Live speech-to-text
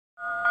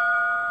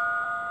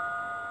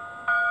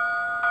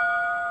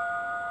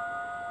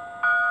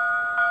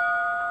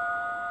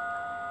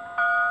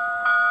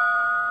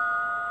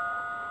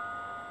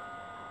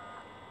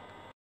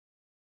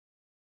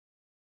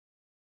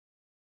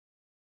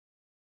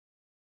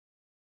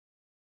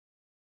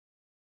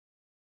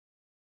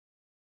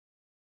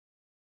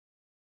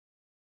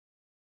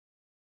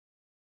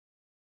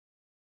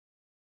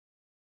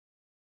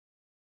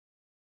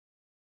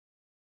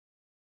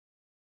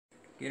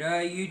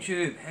G'day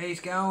YouTube, how's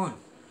going?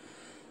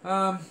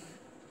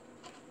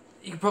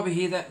 You can probably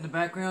hear that in the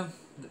background,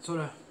 that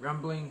sort of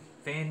rumbling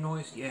fan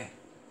noise. Yeah,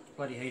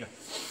 bloody heater.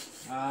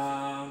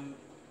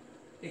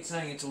 It's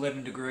saying it's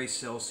 11 degrees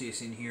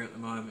Celsius in here at the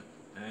moment,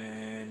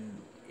 and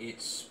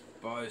it's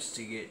supposed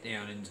to get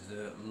down into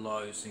the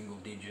low single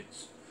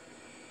digits.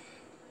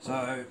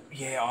 So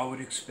yeah, I would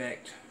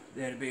expect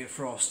there to be a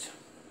frost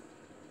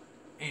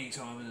any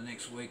time in the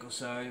next week or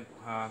so.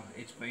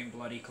 It's been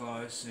bloody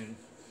close, and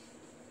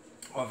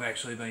I've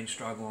actually been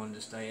struggling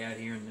to stay out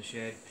here in the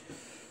shed.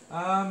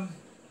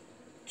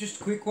 Just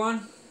a quick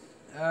one.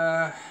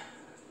 I've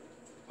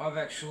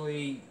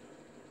actually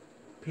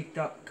picked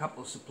up a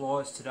couple of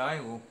supplies today.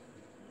 Well,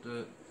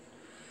 the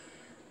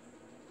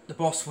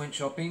boss went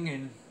shopping,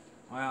 and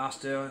I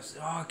asked her, I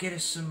said, "Oh, get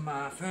us some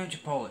furniture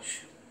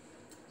polish."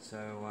 So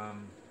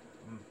I'm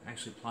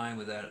actually playing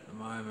with that at the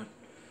moment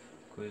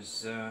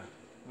because,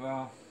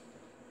 well,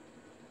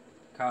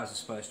 cars are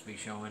supposed to be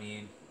shiny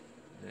in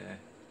there.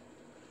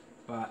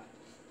 But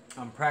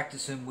I'm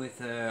practicing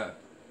with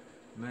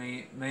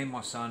me and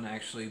my son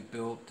actually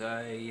built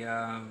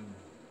a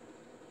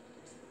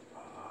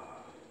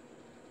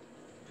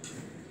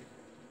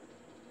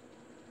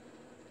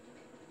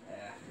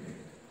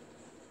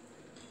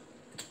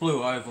it's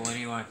blue oval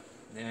anyway.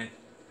 Yeah,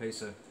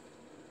 piece of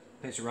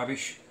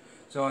rubbish.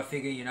 So I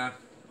figure, you know,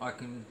 I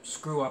can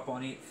screw up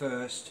on it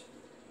first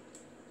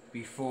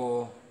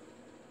before.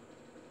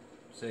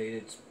 See,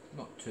 it's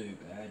not too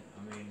bad.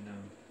 I mean,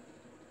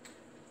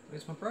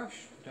 where's my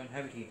brush? Don't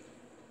have it here.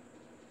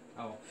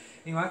 Oh,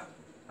 anyway,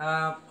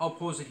 I'll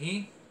pause it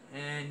here,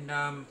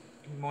 and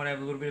you might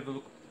have a little bit of a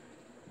look.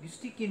 You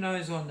stick your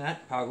nose on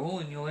that puggle,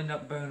 and you'll end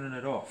up burning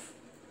it off.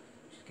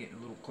 Just getting a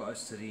little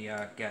close to the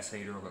gas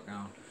heater I've got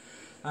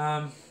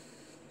going.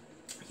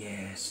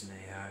 Yes,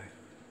 Neo.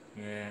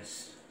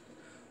 Yes.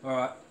 All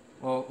right.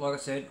 Well, like I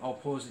said, I'll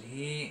pause it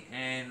here,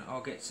 and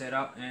I'll get set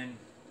up, and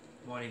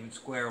might even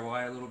square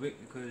away a little bit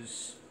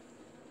because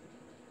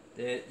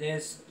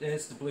there's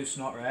the blue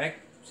snot rag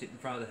sitting in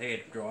front of the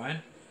head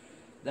drying.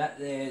 That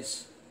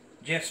there's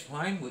Jeff's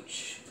plane,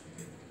 which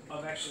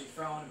I've actually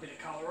thrown a bit of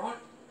colour on.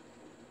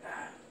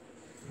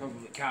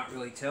 Probably can't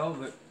really tell,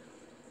 but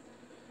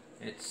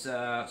it's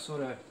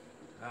sort of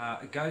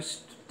a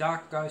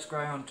dark ghost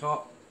grey on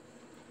top.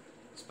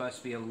 It's supposed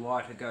to be a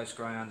lighter ghost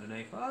grey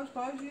underneath. I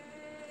suppose, yeah,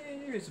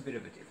 there is a bit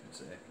of a difference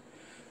there.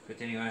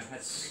 But anyway,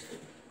 that's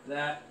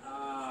that.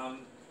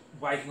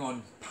 Waiting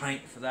on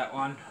paint for that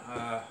one.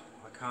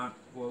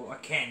 I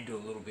can do a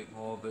little bit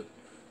more, but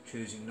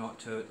choosing not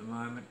to at the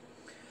moment.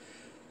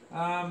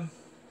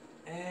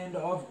 And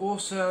I've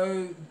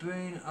also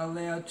been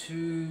allowed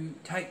to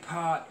take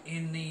part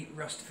in the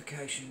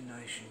Rustification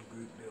Nation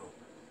group build.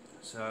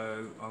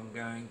 So I'm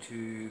going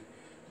to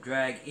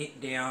drag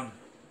it down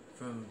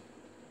from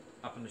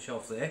up on the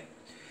shelf there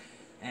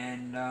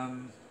and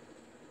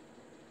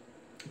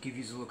give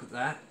you a look at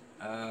that.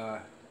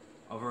 I've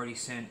already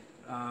sent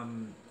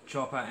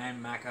Chopper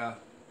and Macca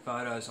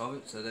photos of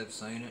it, so they've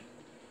seen it,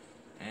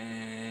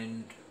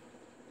 and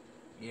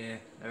yeah,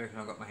 I reckon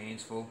I got my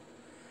hands full.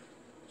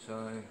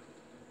 So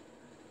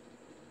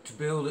to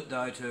build it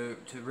though, to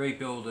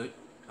rebuild it,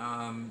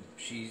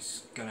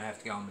 she's gonna have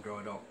to go on the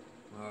dry dock.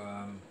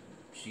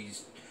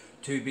 She's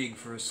too big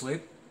for a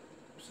slip,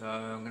 so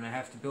I'm gonna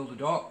have to build a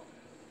dock.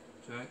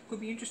 So it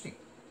could be interesting.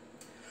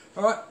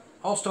 All right,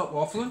 I'll stop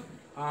waffling.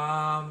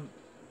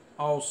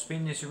 I'll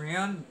spin this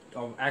around.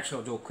 I'll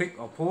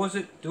pause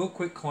it, do a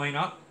quick clean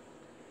up,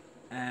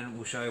 and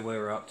we'll show you where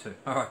we're up to.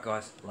 Alright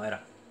guys, later.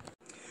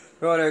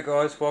 Righto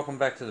guys, welcome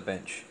back to the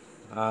bench.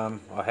 I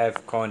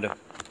have kind of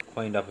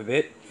cleaned up a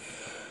bit.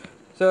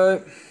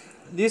 So,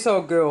 this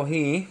old girl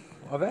here,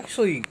 I've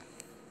actually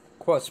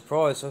quite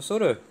surprised. I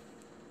sort of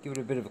give it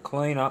a bit of a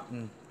clean up,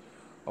 and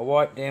I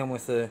wipe down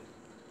with the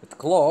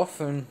cloth,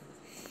 and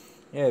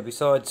yeah,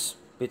 besides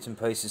bits and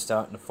pieces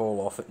starting to fall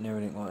off it and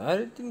everything like that,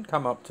 it didn't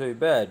come up too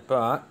bad,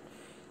 but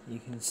you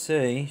can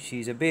see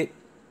she's a bit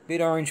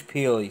orange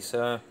peely,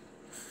 so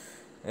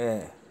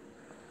yeah.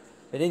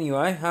 But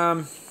anyway,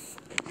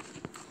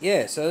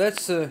 yeah, so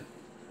that's the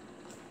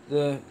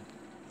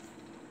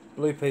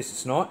blue piece of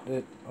snot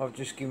that I've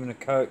just given a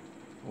coat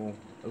a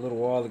little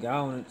while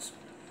ago, and it's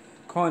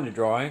kind of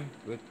drying,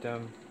 but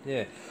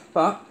yeah.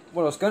 But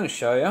what I was going to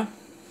show you,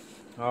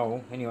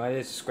 anyway,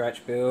 there's a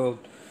scratch build,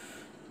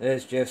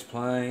 there's Jeff's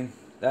plane.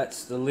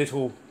 That's the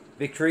little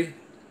Victory.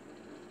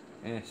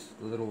 Yes,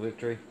 the little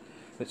Victory.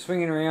 But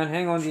swinging around,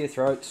 hang on to your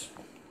throats.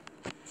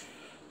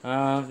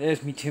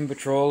 There's my timber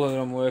trawler that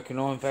I'm working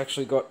on. I've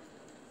actually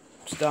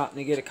starting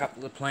to get a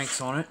couple of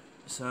planks on it.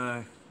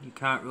 So you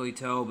can't really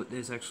tell, but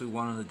there's actually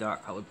one of the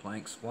dark coloured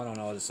planks, one on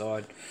either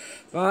side.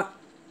 But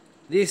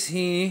this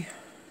here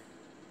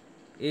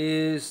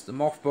is the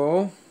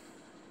mothball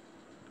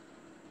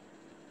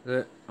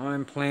that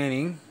I'm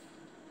planning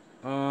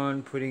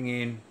on putting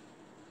in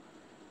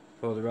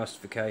for the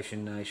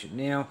Rustification Nation.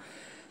 Now,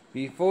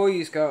 before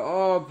you go,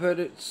 oh, but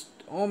it's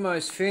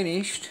almost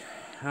finished.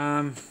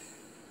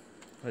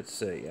 Let's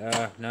see.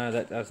 No,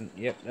 that doesn't.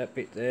 Yep, that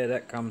bit there,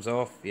 that comes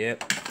off.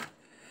 Yep.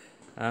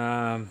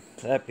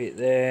 That bit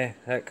there,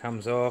 that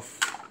comes off.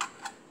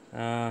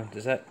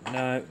 Does that,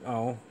 no,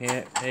 oh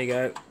yeah, there you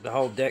go, the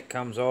whole deck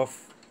comes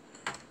off.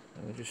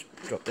 I'll just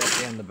drop that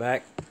down the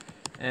back,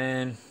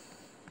 and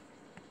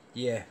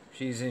yeah,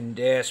 she's in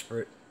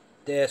desperate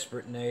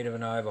need of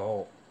an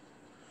overhaul.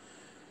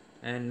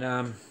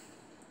 And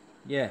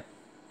yeah,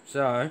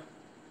 so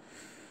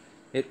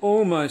it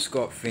almost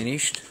got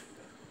finished.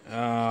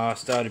 I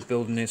started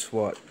building this,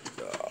 what,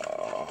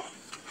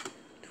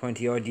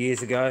 20 odd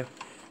years ago.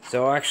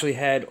 So I actually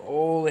had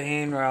all the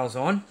handrails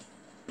on.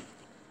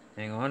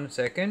 Hang on a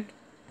second.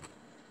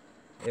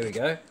 There we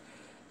go.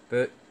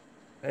 But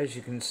as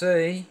you can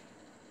see,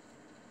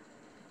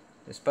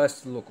 they're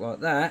supposed to look like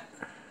that,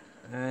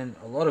 and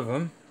a lot of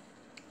them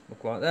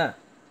look like that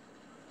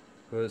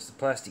because the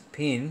plastic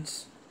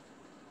pins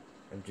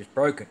have just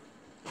broken.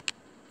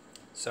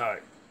 So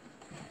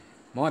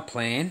my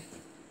plan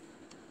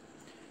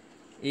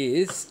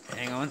is,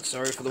 hang on,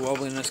 sorry for the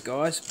wobbliness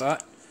guys,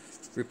 but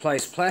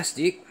replace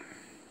plastic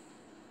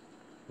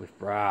with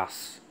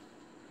brass.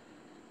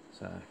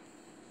 So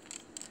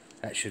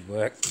that should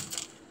work.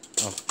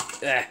 Oh,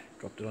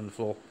 dropped it on the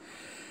floor.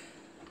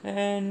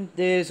 And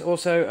there's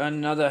also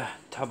another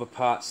tub of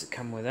parts that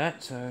come with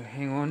that, so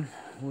hang on,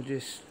 we'll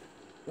just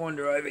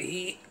wander over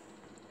here.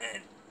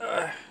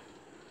 And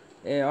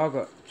yeah, I've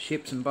got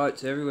ships and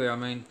boats everywhere. I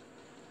mean,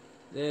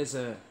 there's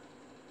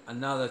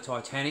another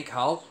Titanic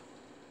hull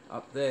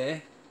up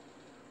there.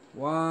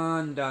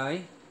 One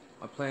day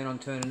I plan on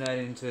turning that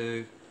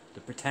into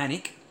the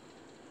Britannic.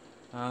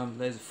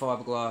 There's a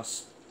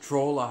fiberglass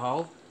trawler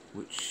hull,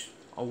 which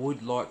I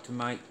would like to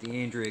make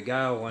the Andrea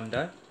Gale one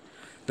day.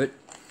 But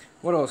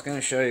what I was going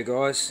to show you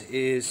guys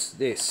is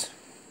this.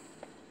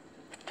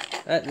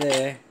 That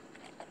there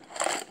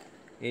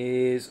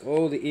is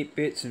all the it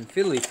bits and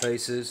fiddly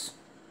pieces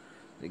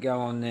that go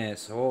on there.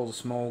 So all the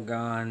small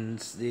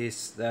guns,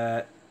 this,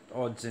 that,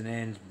 odds and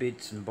ends,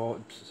 bits and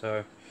bobs.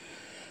 So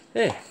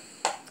yeah,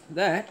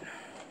 that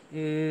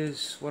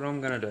is what I'm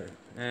going to do.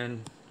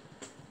 And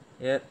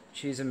yep,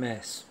 she's a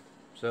mess.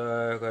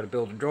 So I've got to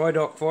build a dry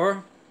dock for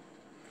her.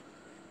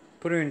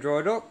 Put her in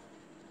dry dock.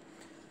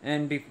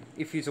 And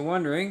if you're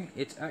wondering,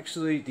 it's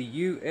actually the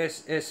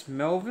USS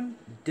Melbourne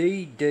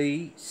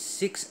DD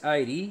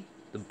 680,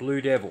 the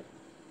Blue Devil.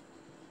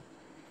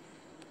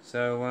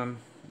 So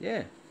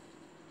yeah,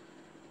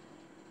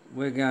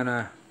 we're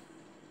gonna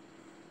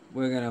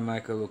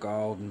make her look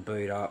old and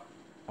beat up.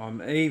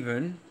 I'm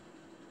even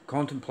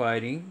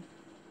contemplating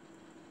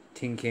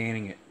tin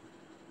canning it.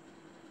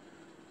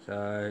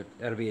 So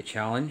that'll be a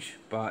challenge,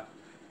 but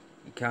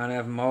you can't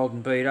have them old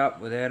and beat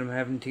up without them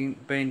having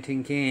been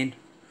tin canned.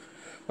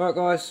 Alright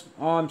guys,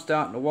 I'm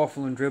starting to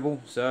waffle and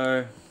dribble,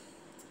 so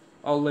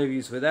I'll leave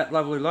you with that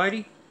lovely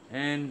lady,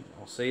 and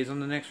I'll see you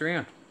on the next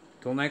round.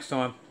 Till next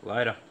time,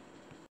 later.